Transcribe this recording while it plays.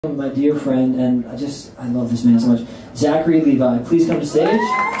My dear friend, and I love this man so much, Zachary Levi. Please come to stage.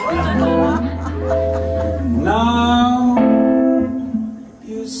 Now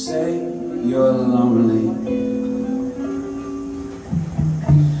you say you're lonely.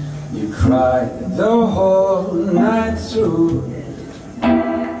 You cry the whole night through.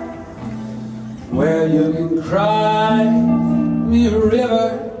 Well, you can cry me a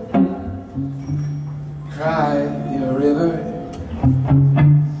river. Cry me a river.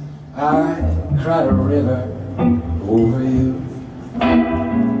 I cried a river over you.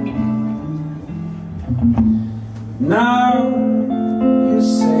 Now you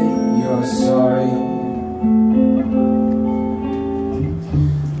say you're sorry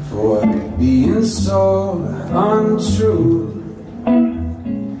for being so untrue.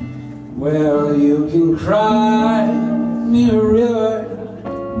 Well, you can cry me a river.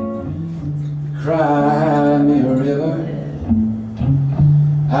 Cry me a river.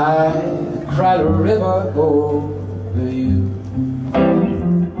 I cried a river over you.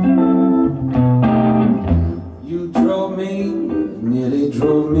 You drove me, nearly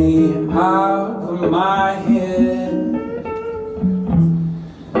drove me out of my head.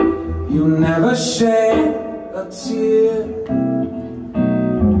 You never shed a tear.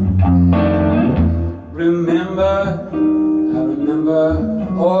 Remember, I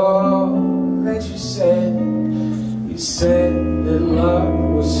remember all that you said. You said that love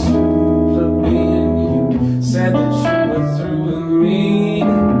was plebeian. You said that you were through with me.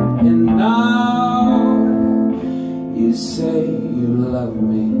 And now you say you love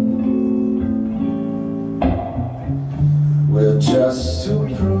me. Well, just to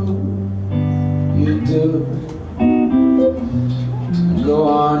prove you do, go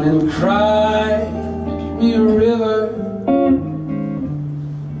on and cry me a river.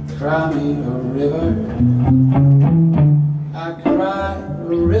 Cry me a river. I cried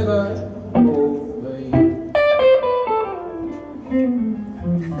a river over you.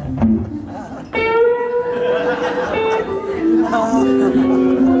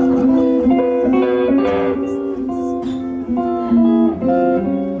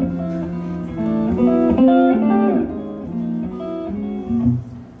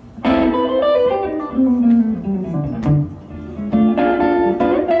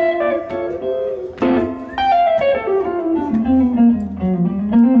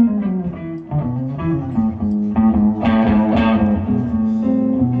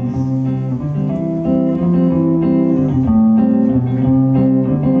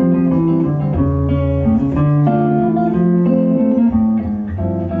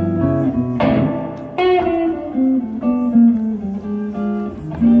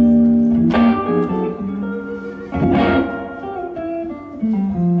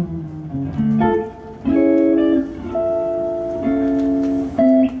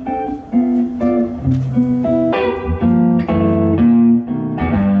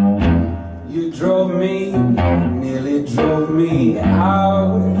 Nearly drove me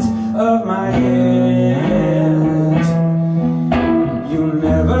out of my head. You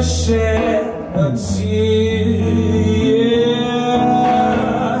never shed a tear.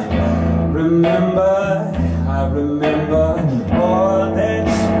 Remember, I remember all that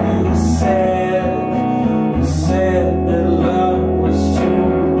you said. You said that love was too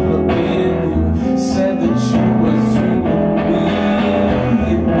plebeian. You said that you were through with me.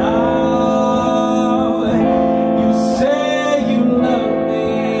 And now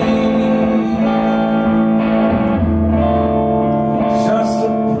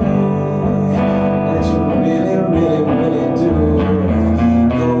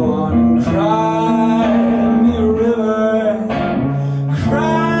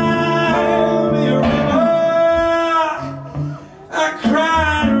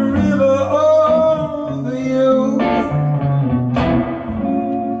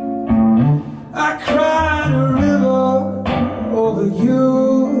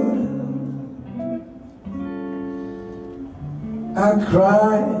I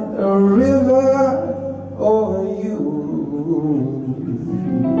cried a river